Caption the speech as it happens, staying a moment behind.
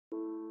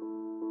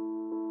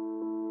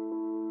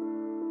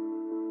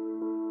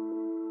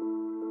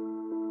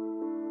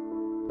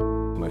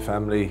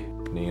family,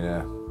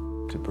 Nina,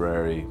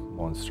 Tipperary,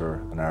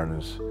 Munster and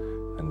Ireland,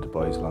 and the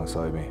boys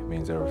alongside me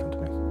means everything to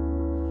me.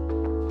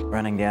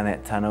 Running down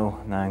that tunnel,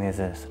 knowing there's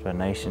a sort of a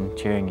nation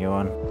cheering you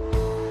on.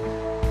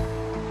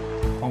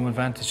 Home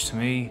advantage to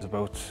me is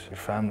about your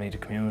family, the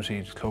community,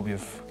 the club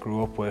you've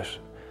grew up with,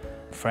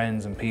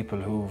 friends and people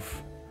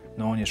who've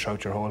known you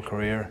throughout your whole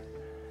career,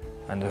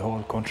 and the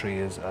whole country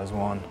is as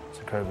one. It's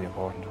incredibly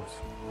important to us.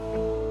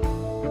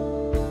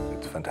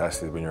 It's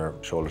fantastic when you're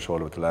shoulder to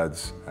shoulder with the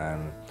lads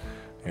and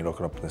you're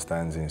looking up in the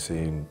stands and you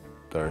see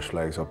the Irish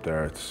flags up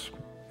there.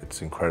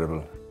 It's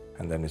incredible.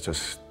 And then it's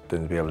just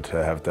then to be able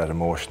to have that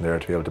emotion there,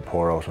 to be able to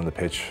pour out on the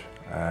pitch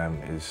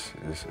is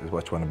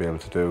what you want to be able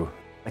to do.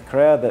 The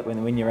crowd, that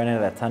when you run out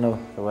of that tunnel,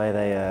 the way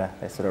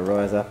they sort of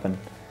rise up and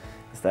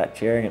start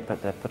cheering,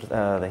 they put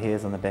the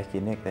hairs on the back of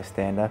your neck, they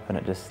stand up, and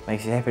it just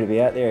makes you happy to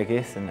be out there, I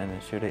guess, and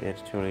it truly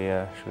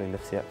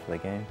lifts you up for the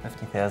game.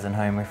 50,000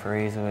 home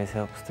referees always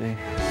helps too.